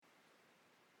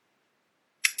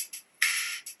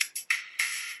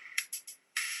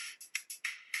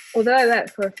although I work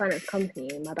for a finance company,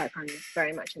 my background is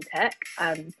very much in tech.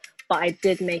 But I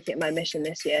did make it my mission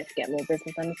this year to get more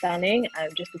business understanding,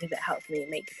 just because it helps me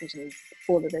make decisions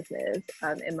for the business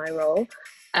in my role.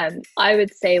 I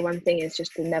would say one thing is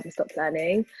just to never stop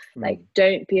learning. Like, Mm,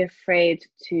 don't be afraid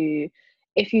to,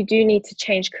 if you do need to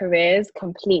change careers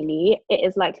completely, it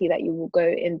is likely that you will go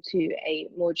into a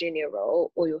more junior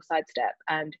role or you'll sidestep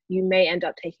and you may end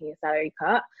up taking a salary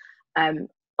cut. Um,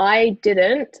 I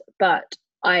didn't, but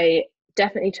I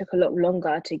definitely took a lot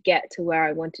longer to get to where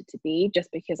I wanted to be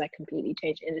just because I completely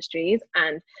changed industries.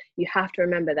 And you have to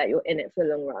remember that you're in it for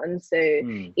the long run. So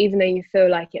mm, even though you feel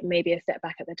like it may be a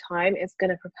setback at the time, it's going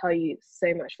to propel you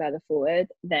so much further forward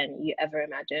than you ever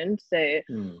imagined. So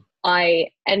mm. I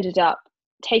ended up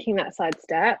taking that side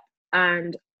step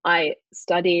and I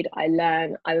studied, I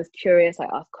learned, I was curious, I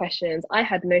asked questions. I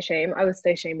had no shame. I was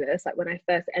so shameless. Like when I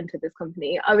first entered this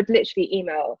company, I would literally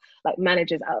email like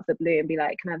managers out of the blue and be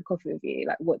like, can I have a coffee with you?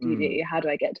 Like, what do you Mm. do? How do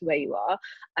I get to where you are?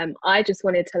 I just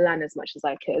wanted to learn as much as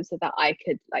I could so that I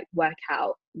could like work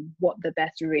out what the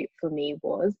best route for me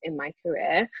was in my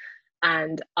career.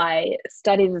 And I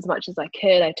studied as much as I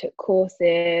could. I took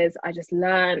courses. I just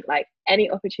learned like any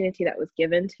opportunity that was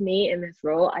given to me in this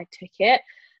role, I took it.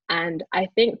 And I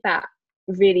think that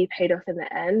really paid off in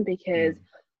the end because Mm.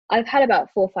 I've had about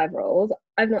 4 or 5 roles.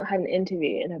 I've not had an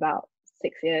interview in about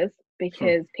 6 years Huh.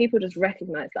 because people just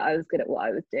recognized that I was good at what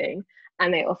I was doing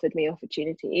and they offered me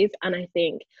opportunities. And I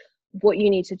think what you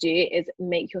need to do is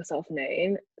make yourself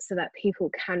known so that people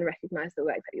can recognize the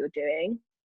work that you're doing.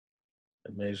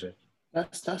 Amazing.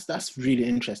 That's really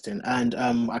interesting, and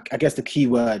I guess the key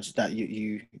words that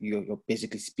you're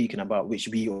basically speaking about, which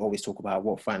we always talk about,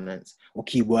 what finance or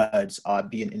key words are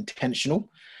being intentional,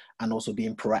 and also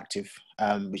being proactive,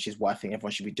 which is what I think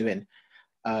everyone should be doing.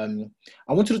 I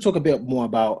wanted to talk a bit more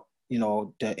about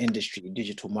the industry,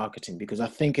 digital marketing, because I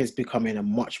think it's becoming a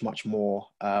much more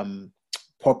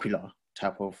popular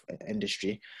type of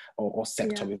industry or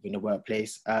sector Yeah. within the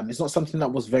workplace. It's not something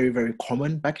that was very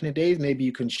common back in the days. Maybe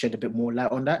you can shed a bit more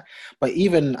light on that. But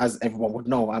even as everyone would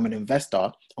know, I'm an investor,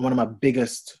 and one of my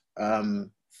biggest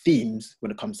themes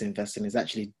when it comes to investing is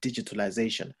actually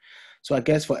digitalization. So I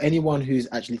guess for anyone who's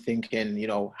actually thinking,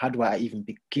 how do I even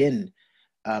begin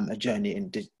a journey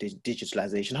in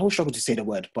digitalization? I would struggle to say the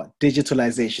word, but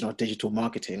digitalization or digital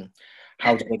marketing,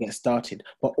 how do they get started?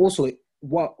 But also,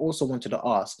 what also wanted to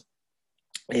ask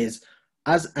is,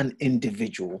 as an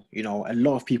individual, a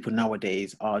lot of people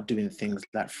nowadays are doing things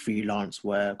like freelance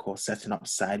work or setting up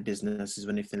side businesses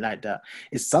or anything like that.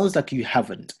 It sounds like you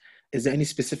haven't. Is there any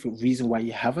specific reason why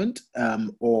you haven't?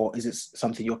 Or is it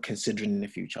something you're considering in the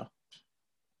future?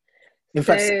 In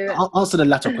fact, So answer the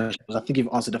latter question, because I think you've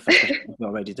answered the first question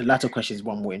already. The latter question is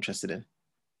one I'm more interested in.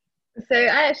 So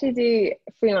I actually do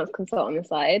freelance consult on the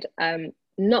side.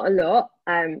 Not a lot.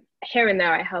 Here and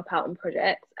there, I help out on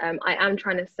projects. I am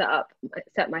trying to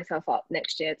set myself up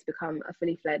next year to become a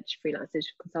fully fledged freelance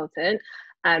digital consultant.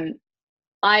 Um,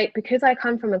 because I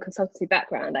come from a consultancy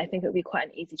background, I think it would be quite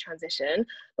an easy transition.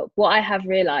 But what I have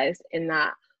realized in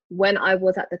that when I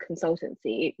was at the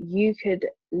consultancy, you could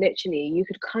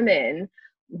come in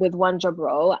with one job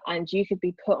role and you could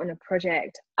be put on a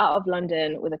project out of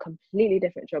London with a completely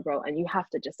different job role and you have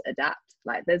to just adapt.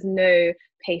 Like there's no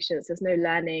patience, there's no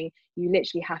learning. You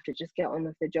literally have to just get on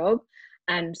with the job.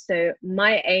 And so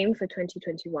my aim for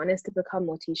 2021 is to become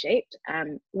more T-shaped.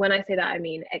 When I say that, I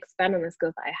mean expand on the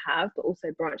skills that I have, but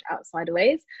also branch out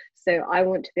sideways. So I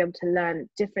want to be able to learn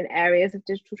different areas of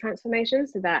digital transformation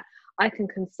so that I can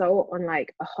consult on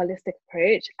like a holistic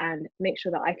approach and make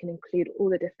sure that I can include all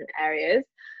the different areas.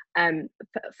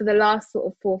 For the last sort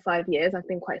of 4 or 5 years, I've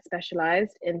been quite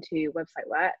specialized into website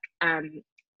work.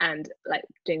 And like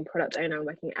doing product owner and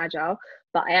working agile,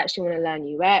 but I actually want to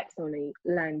learn UX, I want to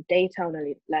learn data, I want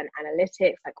to learn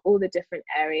analytics, like all the different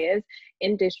areas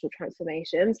in digital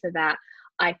transformation so that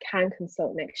I can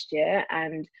consult next year.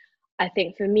 And I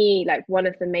think for me, like one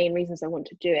of the main reasons I want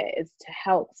to do it is to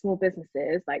help small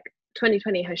businesses. Like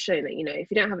 2020 has shown that, if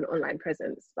you don't have an online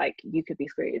presence, like you could be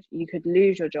screwed. You could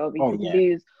lose your job, you Oh could yeah,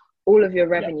 lose all of your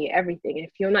yeah. revenue, everything,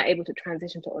 if you're not able to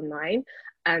transition to online.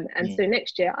 And Mm, so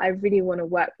next year, I really want to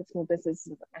work with small businesses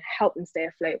and help them stay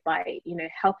afloat by,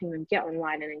 helping them get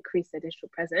online and increase their digital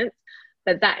presence.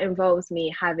 But that involves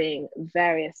me having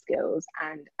various skills.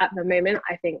 And at the moment,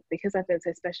 I think because I've been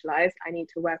so specialized, I need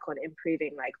to work on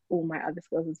improving like all my other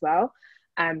skills as well.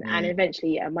 And mm.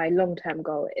 eventually, my long-term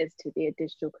goal is to be a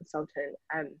digital consultant.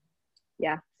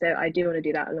 Yeah, so I do want to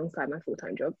do that alongside my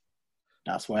full-time job.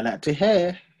 That's what I like to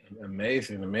hear.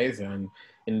 Amazing, amazing. And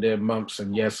in the months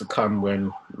and years to come,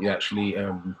 when you actually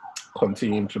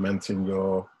continue implementing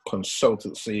your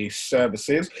consultancy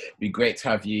services. It'd be great to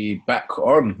have you back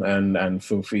on, and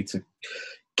feel free to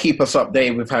keep us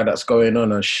updated with how that's going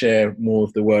on and share more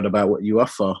of the word about what you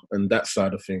offer and that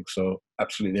side of things. So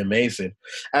absolutely amazing.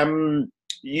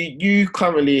 You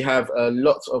currently have a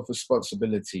lot of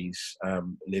responsibilities,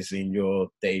 Liz, in your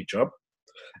day job.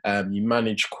 You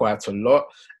manage quite a lot.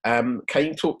 Can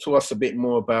you talk to us a bit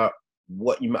more about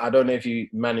what I don't know if you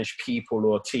manage people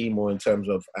or team, or in terms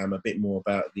of a bit more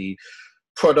about the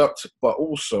product, but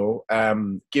also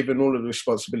given all of the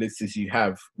responsibilities you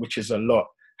have, which is a lot,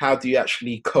 how do you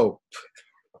actually cope?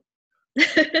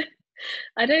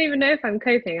 I don't even know if I'm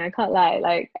coping. I can't lie.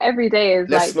 Like every day is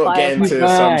let's like not get into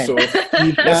some sort of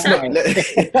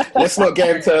let's not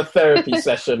get into a therapy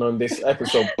session on this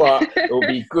episode, but it'll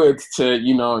be good to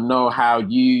know how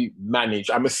you manage.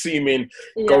 I'm assuming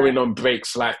going on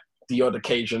breaks like the odd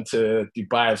occasion to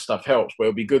Dubai and stuff helps, but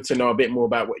it'll be good to know a bit more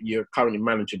about what you're currently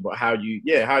managing, but how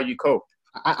you cope.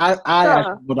 I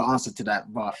actually got the answer to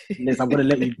that, but Liz, I'm going to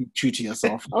let you be true to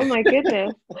yourself. Oh my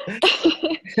goodness.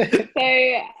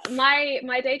 So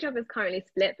my day job is currently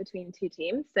split between two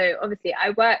teams. So obviously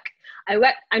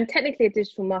I'm technically a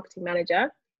digital marketing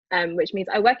manager, which means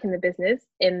I work in the business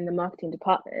in the marketing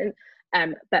department.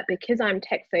 But because I'm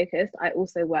tech focused, I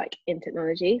also work in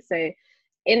technology. So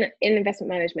in investment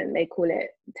management, they call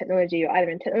it technology. You're either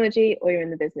in technology or you're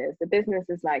in the business. The business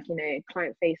is like,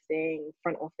 client facing,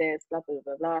 front office, blah, blah,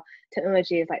 blah, blah.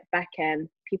 Technology is like back end,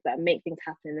 people that make things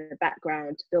happen in the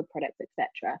background, build products,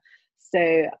 etc.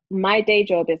 So my day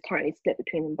job is currently split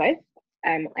between them both.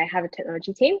 I have a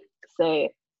technology team. So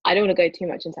I don't want to go too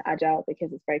much into agile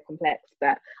because it's very complex,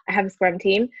 but I have a Scrum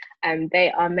team.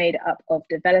 They are made up of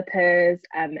developers,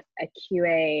 a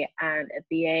QA and a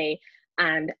BA.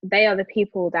 And they are the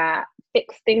people that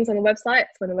fix things on the websites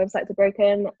when the websites are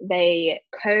broken. They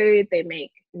code, they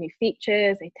make new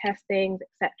features, they test things,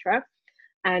 etc.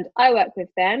 And I work with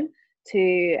them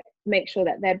to make sure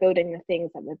that they're building the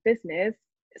things that the business,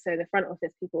 so the front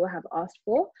office people, have asked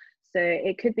for. So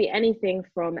it could be anything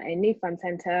from a new fund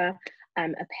center,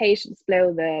 a page to display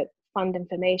all the fund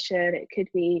information. It could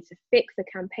be to fix a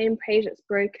campaign page that's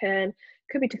broken. It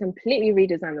could be to completely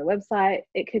redesign the website.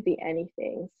 It could be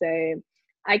anything. So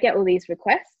I get all these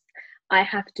requests. I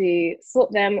have to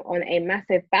sort them on a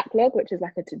massive backlog, which is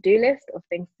like a to-do list of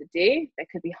things to do. There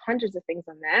could be hundreds of things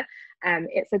on there.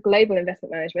 It's a global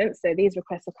investment management. So these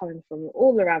requests are coming from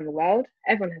all around the world.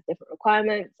 Everyone has different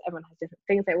requirements. Everyone has different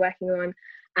things they're working on.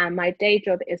 And my day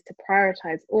job is to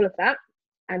prioritize all of that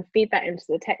and feed that into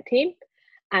the tech team.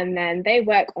 And then they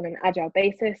work on an agile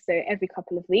basis. So every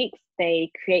couple of weeks,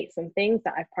 they create some things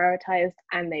that I've prioritized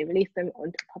and they release them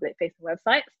onto public facing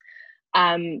websites.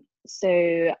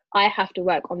 So I have to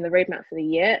work on the roadmap for the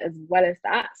year as well as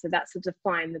that. So that's to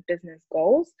define the business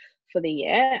goals for the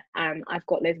year. I've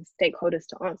got loads of stakeholders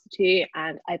to answer to,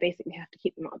 and I basically have to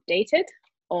keep them updated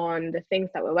on the things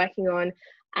that we're working on.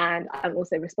 And I'm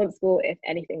also responsible if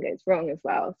anything goes wrong as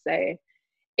well. So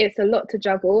it's a lot to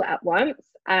juggle at once.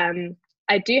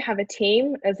 I do have a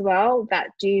team as well that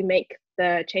do make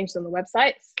the changes on the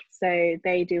websites. So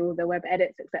they do all the web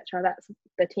edits, etc. That's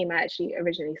the team I actually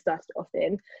originally started off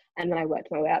in. And then I worked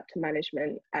my way up to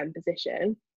management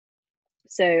position.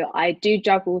 So I do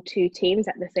juggle two teams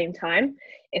at the same time.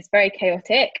 It's very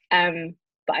chaotic,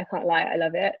 but I can't lie, I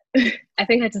love it. I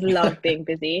think I just love being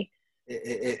busy.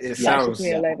 It sounds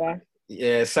me all over.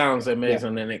 Yeah, it sounds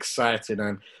amazing and exciting,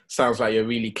 and sounds like you're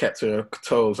really kept to your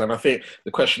toes. And I think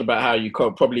the question about how you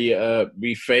could probably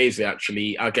rephrase it,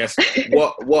 actually, I guess,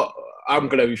 what I'm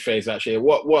going to rephrase actually,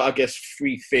 what I guess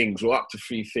 3 things or up to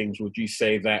 3 things would you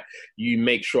say that you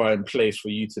make sure are in place for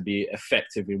you to be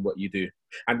effective in what you do?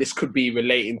 And this could be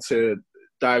relating to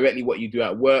directly what you do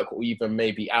at work or even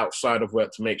maybe outside of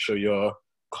work to make sure you're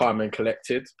calm and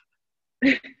collected.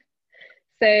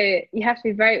 So you have to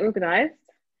be very organized.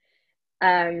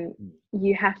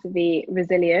 You have to be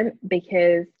resilient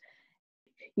because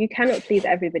you cannot please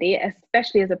everybody,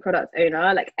 especially as a product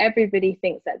owner. Like, everybody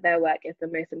thinks that their work is the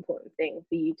most important thing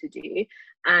for you to do,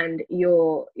 and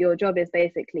your job is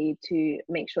basically to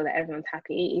make sure that everyone's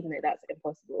happy, even though that's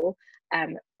impossible.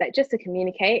 But just to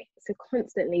communicate, so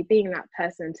constantly being that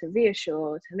person to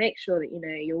reassure, to make sure that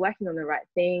you're working on the right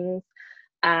things,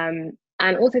 and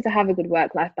also to have a good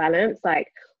work-life balance. Like,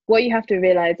 what you have to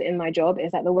realize in my job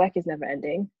is that the work is never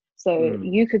ending. So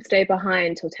you could stay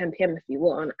behind till 10 p.m. if you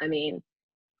want. I mean,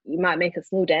 you might make a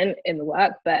small dent in the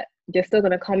work, but you're still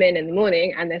going to come in the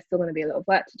morning and there's still going to be a lot of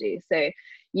work to do. So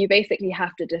you basically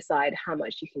have to decide how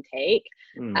much you can take.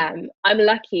 Mm. I'm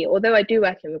lucky, although I do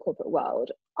work in the corporate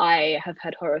world, I have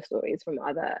heard horror stories from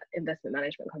other investment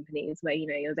management companies where, you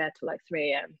know, you're there till like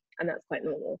 3 a.m. and that's quite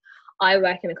normal. I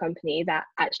work in a company that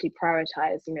actually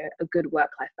prioritize, you know, a good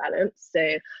work-life balance.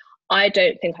 So I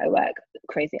don't think I work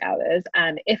crazy hours.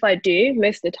 And if I do,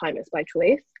 most of the time it's by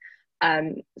choice.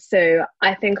 So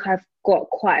I think I've got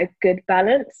quite a good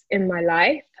balance in my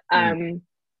life.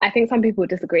 I think some people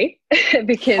disagree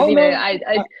because, you know, I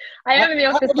am in the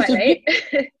office quite late.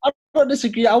 I don't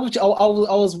disagree. I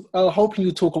was hoping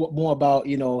you talk more about,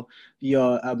 you know,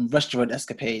 your restaurant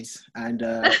escapades and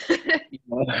you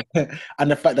know, and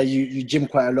the fact that you gym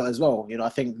quite a lot as well. You know, I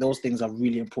think those things are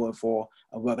really important for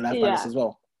a work-life balance as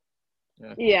well.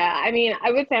 Yeah, I mean,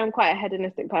 I would say I'm quite a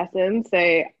hedonistic person,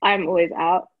 so I'm always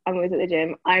out. I'm always at the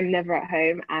gym. I'm never at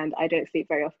home, and I don't sleep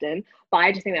very often. But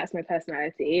I just think that's my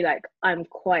personality. Like, I'm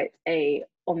quite a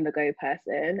on-the-go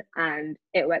person, and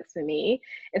it works for me.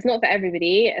 It's not for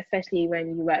everybody, especially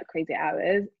when you work crazy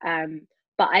hours.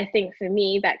 But I think for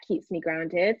me, that keeps me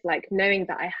grounded. Like, knowing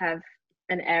that I have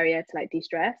an area to like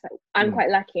de-stress. Like, I'm quite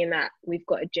lucky in that we've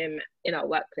got a gym in our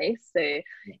workplace, so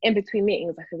in between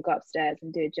meetings I can go upstairs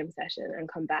and do a gym session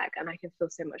and come back, and I can feel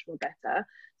so much more better.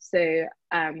 So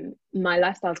my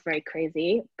lifestyle is very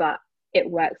crazy, but it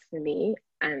works for me,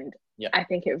 and I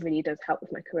think it really does help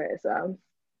with my career as well.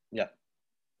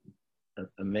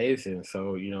 Amazing.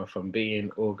 So, you know, from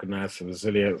being organized and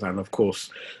resilient, and of course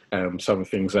some of the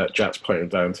things that Jack's pointed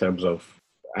down in terms of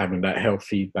having that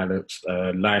healthy, balanced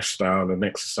lifestyle and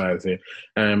exercising.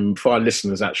 For our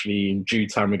listeners, actually, in due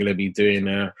time, we're going to be doing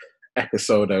a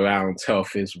episode around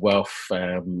health is wealth,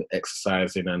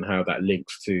 exercising, and how that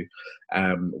links to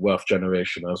wealth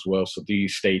generation as well. So do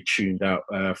stay tuned out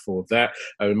for that.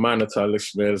 A reminder to our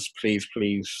listeners, please,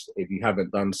 if you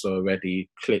haven't done so already,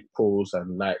 click pause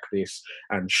and like this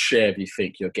and share if you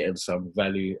think you're getting some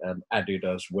value added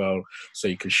as well, so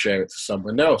you can share it to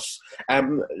someone else.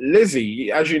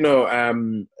 Lizzie, as you know,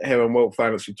 here on Wealth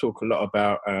Finance, we talk a lot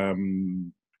about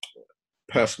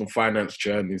personal finance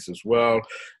journeys as well,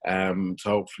 to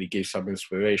hopefully give some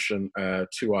inspiration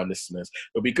to our listeners.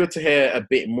 It'll be good to hear a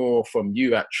bit more from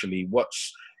you, actually.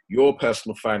 What's your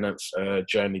personal finance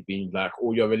journey been like,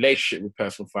 or your relationship with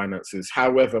personal finances,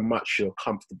 however much you're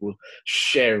comfortable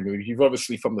sharing with. You've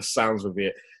obviously, from the sounds of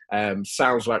it,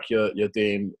 sounds like you're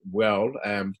doing well,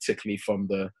 particularly from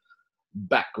the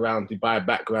Dubai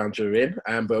background you're in,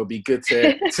 but it'll be good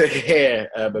to hear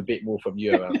a bit more from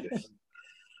you around this.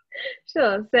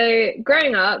 Sure. So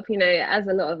growing up, you know, as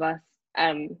a lot of us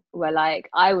were like,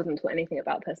 I wasn't taught anything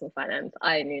about personal finance.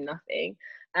 I knew nothing.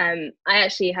 I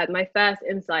actually had my first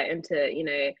insight into, you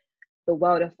know, the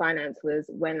world of finance was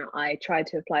when I tried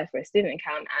to apply for a student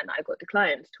account and I got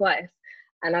declined twice.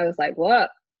 And I was like,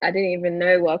 what? I didn't even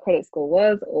know what a credit score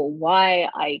was or why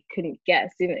I couldn't get a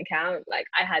student account. Like,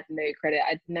 I had no credit.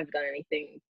 I'd never done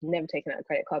anything, never taken out a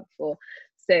credit card before.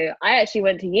 So I actually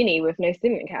went to uni with no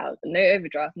student account, no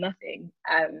overdraft, nothing.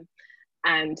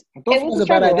 And it was a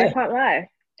struggle, I can't lie.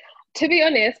 To be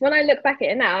honest, when I look back at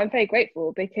it now, I'm very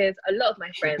grateful because a lot of my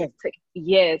friends took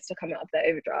years to come out of their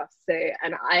overdraft. So,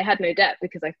 and I had no debt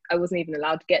because I wasn't even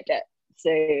allowed to get debt.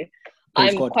 So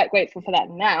I'm quite grateful for that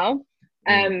now.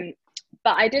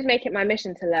 But I did make it my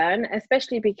mission to learn,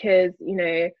 especially because, you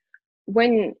know,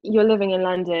 when you're living in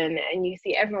London and you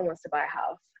see everyone wants to buy a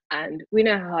house, and we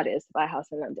know how hard it is to buy a house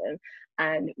in London,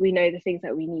 and we know the things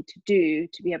that we need to do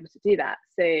to be able to do that.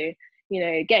 So, you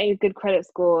know, getting a good credit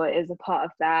score is a part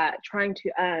of that. Trying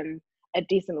to earn a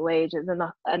decent wage is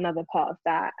another part of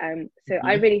that. So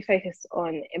I really focused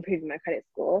on improving my credit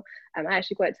score. I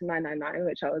actually got it to 999,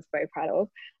 which I was very proud of.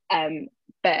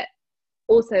 But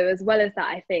also, as well as that,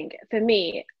 I think for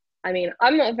me, I mean,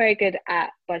 I'm not very good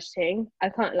at budgeting. I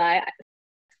can't lie.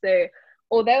 So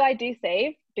although I do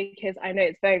save, because I know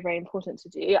it's very, very important to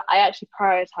do, I actually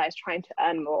prioritize trying to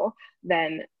earn more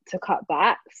than to cut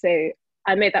back. So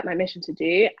I made that my mission to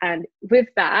do. And with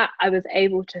that, I was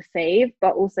able to save,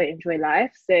 but also enjoy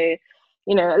life. So,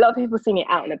 you know, a lot of people see me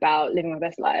out and about living my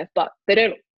best life, but they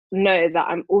don't know that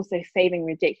I'm also saving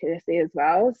ridiculously as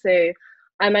well. So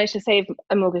I managed to save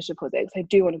a mortgage deposit because I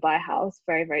do want to buy a house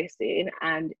very, very soon.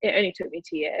 And it only took me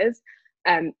 2 years.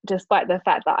 Despite the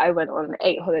fact that I went on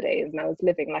 8 holidays and I was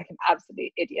living like an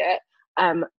absolute idiot.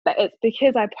 But it's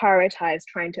because I prioritized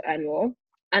trying to earn more.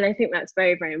 And I think that's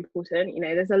very, very important. You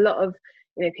know, there's a lot of,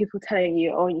 you know, people telling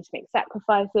you, oh, you need to make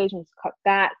sacrifices, you need to cut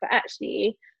back. But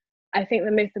actually, I think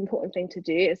the most important thing to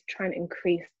do is try and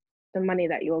increase the money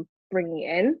that you're bringing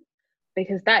in,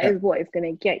 because that is what is going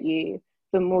to get you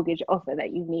the mortgage offer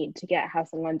that you need to get a house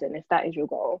in London, if that is your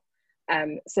goal.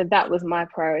 So that was my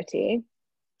priority.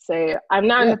 So I'm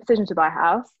now in Yeah. the position to buy a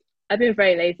house. I've been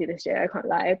very lazy this year, I can't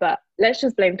lie, but let's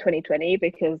just blame 2020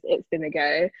 because it's been a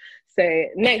go. So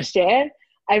next year,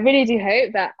 I really do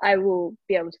hope that I will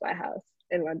be able to buy a house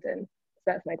in London. So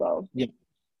that's my goal. Yeah.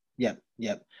 Yeah,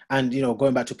 yeah. And,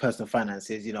 going back to personal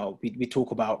finances, we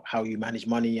talk about how you manage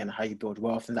money and how you build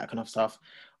wealth and that kind of stuff.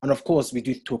 And of course, we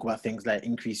do talk about things like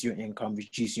increase your income,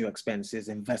 reducing your expenses,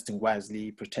 investing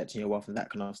wisely, protecting your wealth and that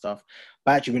kind of stuff.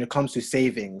 But actually, when it comes to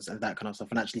savings and that kind of stuff,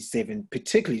 and actually saving,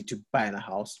 particularly to buying a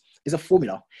house, is a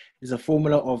formula. It's a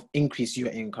formula of increase your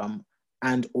income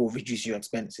and or reduce your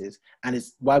expenses. And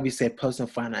it's why we say personal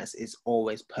finance is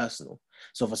always personal.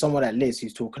 So for someone like Liz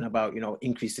who's talking about,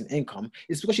 increasing income,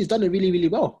 it's because she's done it really, really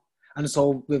well. And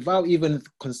so without even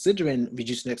considering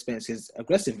reducing expenses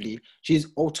aggressively, she's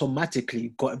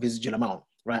automatically got a residual amount,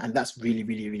 right? And that's really,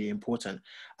 really, really important.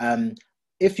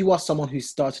 If you are someone who's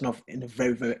starting off in the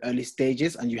very, very early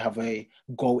stages and you have a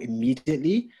goal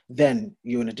immediately, then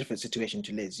you're in a different situation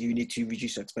to Liz. You need to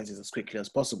reduce your expenses as quickly as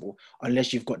possible,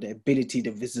 unless you've got the ability,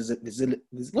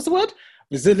 what's the word?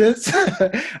 Resilience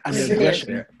and the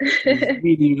aggression to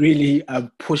really, really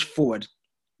push forward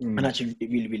and actually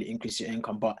really, really increase your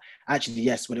income. But actually,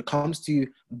 yes, when it comes to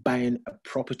buying a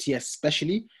property,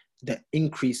 especially, the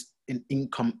increase in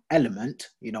income element,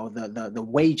 the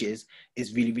wages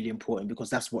is really, really important because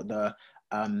that's what the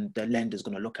lender is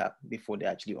going to look at before they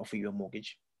actually offer you a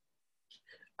mortgage.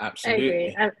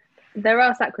 Absolutely. I agree. There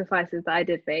are sacrifices that I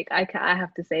did make. I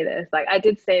have to say this. Like, I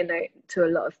did say no to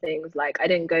a lot of things. Like, I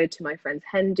didn't go to my friend's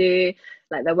hen do.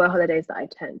 Like, there were holidays that I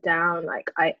turned down.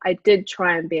 Like, I did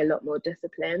try and be a lot more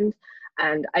disciplined.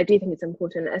 And I do think it's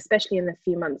important, especially in the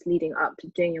few months leading up to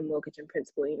doing your mortgage in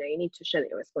principle. You need to show that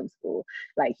you're responsible.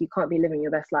 Like, you can't be living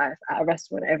your best life at a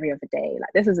restaurant every other day.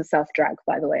 Like, this is a self-drag,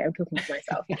 by the way. I'm talking to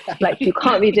myself. Like, you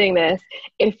can't be doing this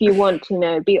if you want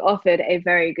to, be offered a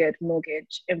very good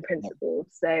mortgage in principle.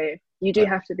 So you do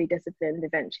have to be disciplined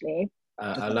eventually.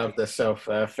 I love the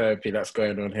self-therapy that's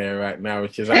going on here right now,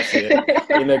 which is actually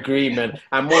in agreement.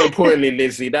 And more importantly,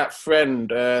 Lizzie, that friend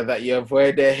that you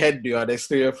avoid their head do, are they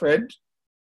still your friend?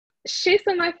 She's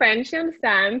still my friend. She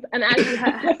understands, and actually,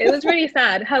 it was really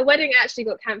sad. Her wedding actually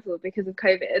got cancelled because of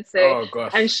COVID. So, oh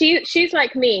gosh. And she's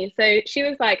like me. So she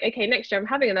was like, "Okay, next year I'm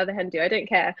having another hen do. I don't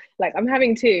care. Like, I'm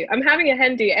having two. I'm having a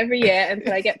hen do every year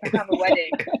until I get to have a wedding."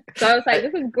 So I was like,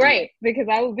 "This is great because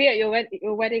I will be at your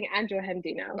wedding and your hen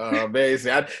do now." Oh,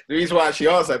 amazing! And the reason why I actually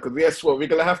asked that, because guess what, we're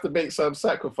gonna have to make some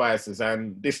sacrifices,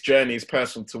 and this journey is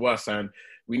personal to us, and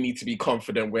we need to be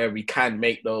confident where we can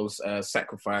make those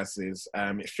sacrifices.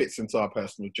 It fits into our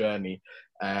personal journey.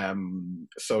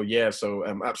 So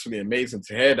absolutely amazing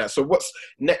to hear that. So what's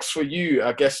next for you,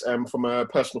 I guess, from a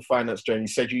personal finance journey?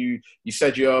 You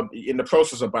said you're in the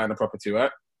process of buying a property,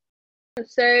 right?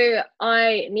 So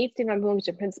I need to do my mortgage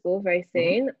in principle very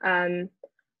soon.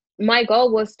 My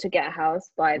goal was to get a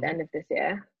house by the end of this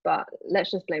year, but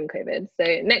let's just blame COVID.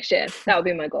 So next year, that will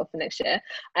be my goal for next year.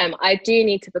 I do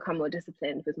need to become more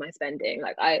disciplined with my spending.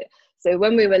 So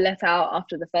when we were let out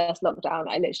after the first lockdown,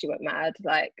 I literally went mad.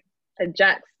 Like,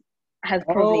 Jax has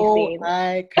probably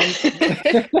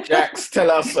seen. Jax, tell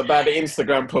us about the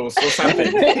Instagram post. What's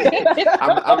happening?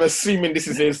 I'm assuming this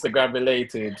is Instagram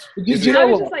related. I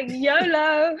was just like,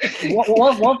 YOLO.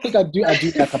 One thing I do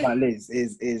like about Liz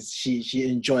is she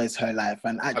enjoys her life,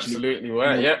 and actually, absolutely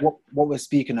right. Yeah. What we're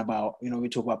speaking about, we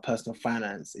talk about personal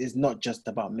finance, is not just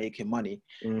about making money.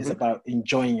 It's about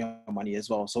enjoying your money as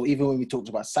well. So even when we talked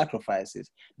about sacrifices,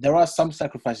 there are some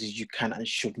sacrifices you can and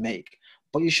should make,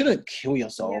 but you shouldn't kill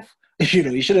yourself. Yeah.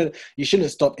 You shouldn't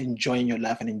stop enjoying your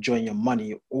life and enjoying your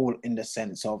money all in the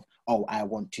sense of, oh, I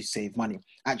want to save money.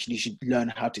 Actually, you should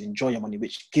learn how to enjoy your money,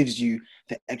 which gives you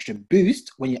the extra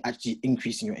boost when you're actually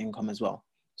increasing your income as well.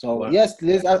 So wow. Yes,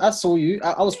 Liz, I saw you.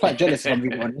 I was quite jealous, if I'm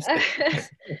being honest.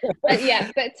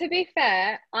 Yeah, but to be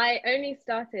fair, I only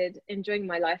started enjoying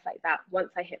my life like that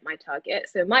once I hit my target.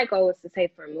 So my goal was to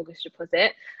save for a mortgage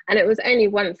deposit. And it was only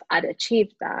once I'd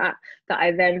achieved that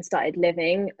I then started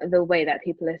living the way that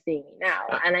people are seeing me now.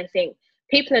 And I think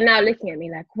people are now looking at me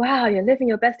like, wow, you're living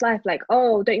your best life. Like,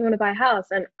 oh, don't you want to buy a house?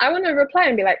 And I want to reply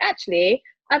and be like, actually,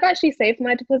 I've actually saved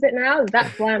my deposit now.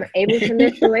 That's why I'm able to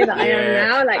live the way that I am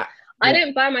now. Like, I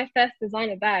didn't buy my first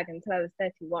designer bag until I was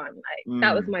 31. Like,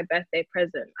 that was my birthday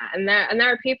present. And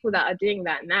there are people that are doing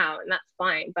that now, and that's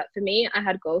fine. But for me, I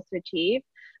had goals to achieve.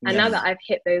 And now that I've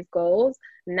hit those goals,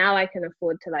 now I can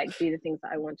afford to do the things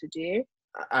that I want to do.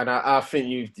 And I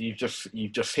think you've just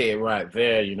hit it right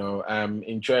there. You know,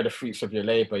 enjoy the fruits of your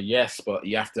labor, yes, but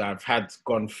you have to have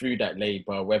gone through that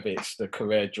labor, whether it's the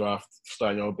career draft,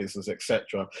 starting your own business,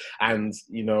 etc. And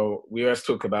you know, we always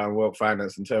talk about wealth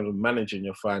finance in terms of managing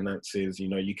your finances. You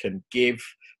know, you can give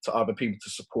to other people to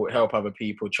support, help other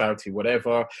people, charity,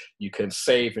 whatever. You can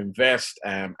save, invest,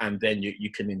 and then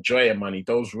you can enjoy your money.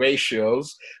 Those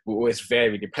ratios will always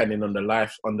vary depending on the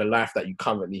life that you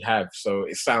currently have. So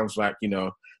it sounds like, you know,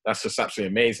 that's just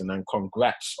absolutely amazing, and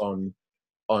congrats on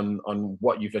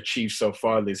what you've achieved so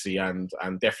far, Lizzie, and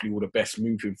definitely all the best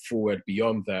moving forward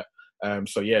beyond that.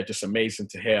 So yeah, just amazing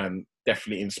to hear, and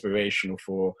definitely inspirational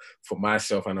for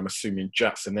myself, and I'm assuming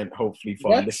Jax, and then hopefully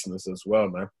for our listeners as well,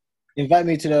 man. Invite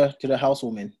me to the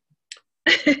housewarming.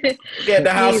 Get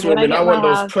the housewarming. I want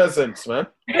those presents, man.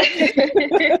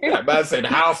 That man said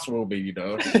housewarming, you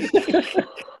know.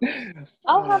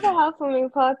 I'll have a housewarming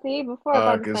party before I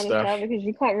buy the furniture stuff. because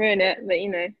you can't ruin it, but you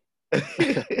know.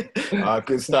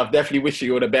 Good stuff. Definitely wishing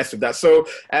you all the best with that. So,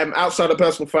 outside of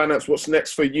personal finance, what's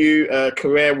next for you,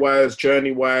 career-wise,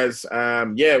 journey-wise?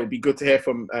 Yeah, it would be good to hear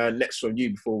from next from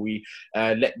you before we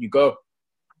let you go.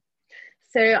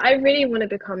 So I really want to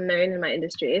become known in my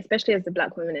industry, especially as a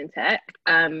Black woman in tech.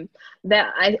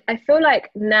 That I feel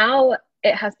like now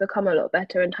it has become a lot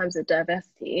better in terms of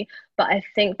diversity, but I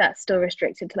think that's still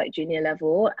restricted to like junior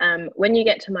level. When you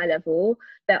get to my level,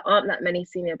 there aren't that many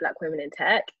senior Black women in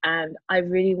tech, and I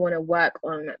really want to work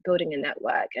on building a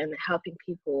network and helping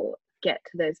people get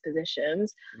to those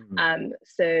positions.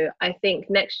 So I think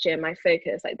next year my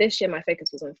focus, like this year my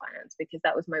focus was on finance because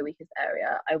that was my weakest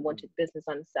area. I wanted business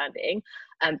understanding,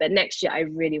 but next year I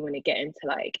really want to get into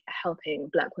like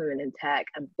helping Black women in tech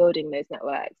and building those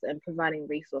networks and providing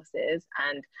resources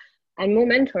and more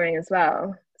mentoring as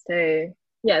well. So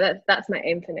yeah, that's my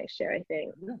aim for next year, I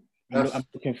think. I'm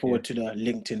looking forward to the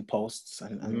LinkedIn posts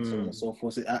and so on and so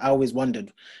forth. I always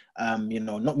wondered, you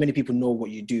know, not many people know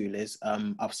what you do, Liz,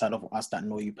 outside of us that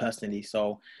know you personally.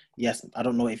 So yes, I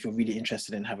don't know if you're really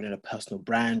interested in having a personal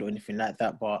brand or anything like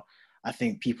that, but I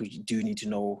think people do need to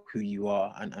know who you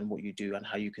are and what you do and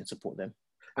how you can support them.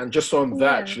 And just on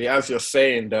that, actually, as you're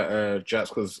saying that, Jax,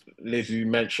 because Liz, you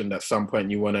mentioned at some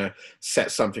point you want to set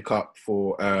something up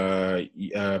for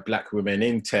Black women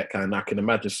in tech, and I can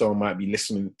imagine someone might be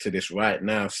listening to this right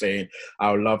now saying,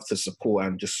 I would love to support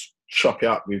and just chop it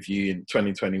up with you in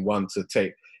 2021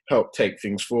 to help take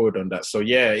things forward on that. So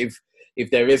yeah, if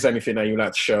there is anything that you'd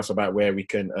like to share us about where we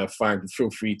can find,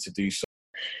 feel free to do so.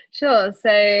 Sure. So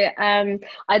I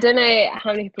don't know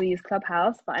how many people use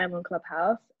Clubhouse, but I am on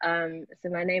Clubhouse. So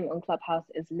my name on Clubhouse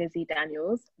is Lizzie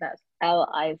Daniels. That's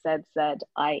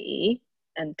Lizzie,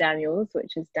 and Daniels,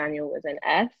 which is Daniel with an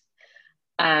S.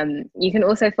 You can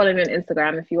also follow me on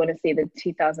Instagram if you want to see the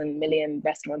 2,000 million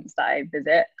restaurants that I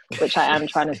visit, which I am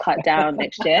trying to cut down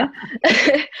next year.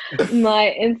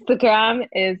 My Instagram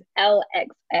is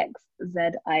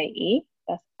LXXZIE.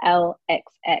 That's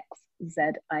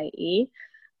LXXZIE.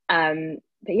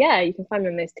 But yeah, you can find me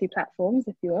on those two platforms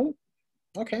if you want.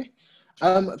 Okay.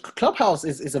 Clubhouse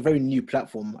is a very new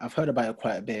platform. I've heard about it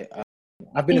quite a bit.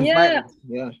 I've been invited.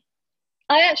 Yeah.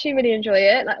 I actually really enjoy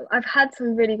it. Like I've had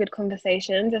some really good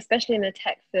conversations, especially in the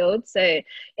tech field. So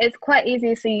it's quite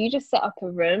easy. So you just set up a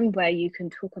room where you can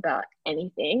talk about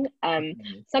anything.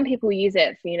 Some people use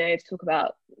it for, to talk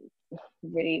about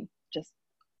really just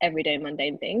everyday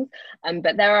mundane things.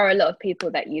 But there are a lot of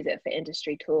people that use it for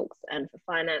industry talks and for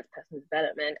finance, personal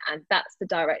development. And that's the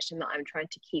direction that I'm trying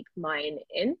to keep mine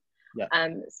in. Yeah.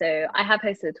 So I have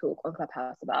hosted a talk on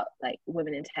Clubhouse about like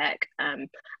women in tech, and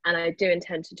I do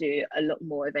intend to do a lot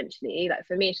more eventually. Like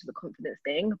for me, it's just a confidence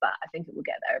thing, but I think it will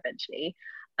get there eventually.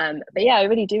 But yeah, I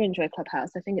really do enjoy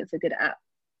Clubhouse. I think it's a good app.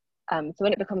 So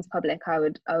when it becomes public, I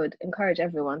would encourage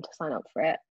everyone to sign up for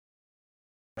it.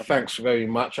 Thanks very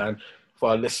much, and for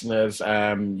our listeners,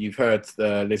 you've heard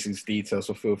Lizzie's details,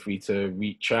 so feel free to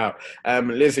reach out.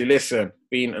 Lizzie, listen,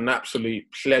 been an absolute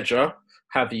pleasure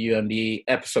having you on the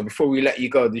episode. Before we let you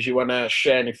go, did you want to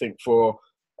share anything for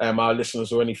our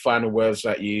listeners, or any final words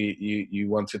that you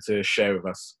wanted to share with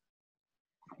us?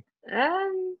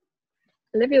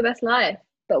 Live your best life,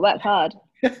 but work hard.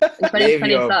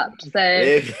 2020 sucked,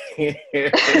 so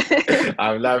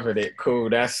I'm loving it. Cool,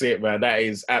 that's it, man. That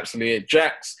is absolutely it.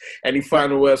 Jax, any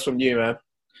final words from you, man?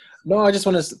 No, I just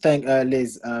want to thank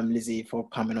Lizzie for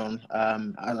coming on.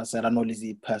 As I said, I know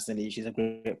Lizzie personally. She's a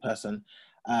great person.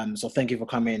 So thank you for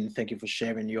coming. Thank you for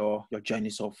sharing your journey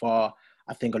so far.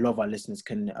 I think a lot of our listeners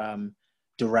can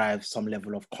derive some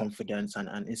level of confidence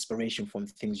and inspiration from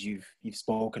things you've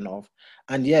spoken of.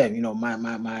 And yeah, you know,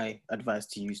 my advice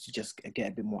to you is to just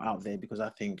get a bit more out there, because I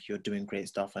think you're doing great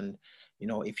stuff. And, you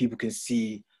know, if people can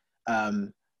see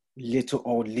little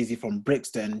old Lizzie from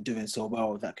Brixton doing so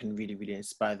well, that can really, really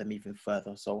inspire them even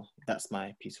further. So that's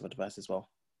my piece of advice as well.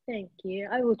 Thank you.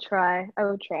 I will try.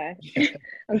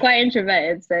 I'm quite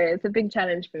introverted, so it's a big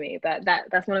challenge for me, but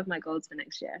that's one of my goals for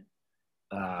next year.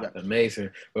 Amazing.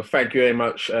 Well, thank you very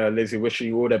much, Lizzie. Wishing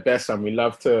you all the best, and we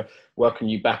love to welcome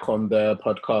you back on the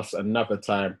podcast another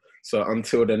time. So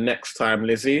until the next time,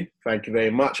 Lizzie, thank you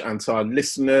very much. And to our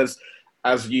listeners,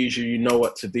 as usual, you know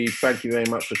what to do. Thank you very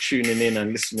much for tuning in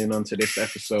and listening onto this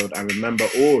episode. And remember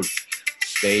all,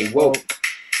 stay woke.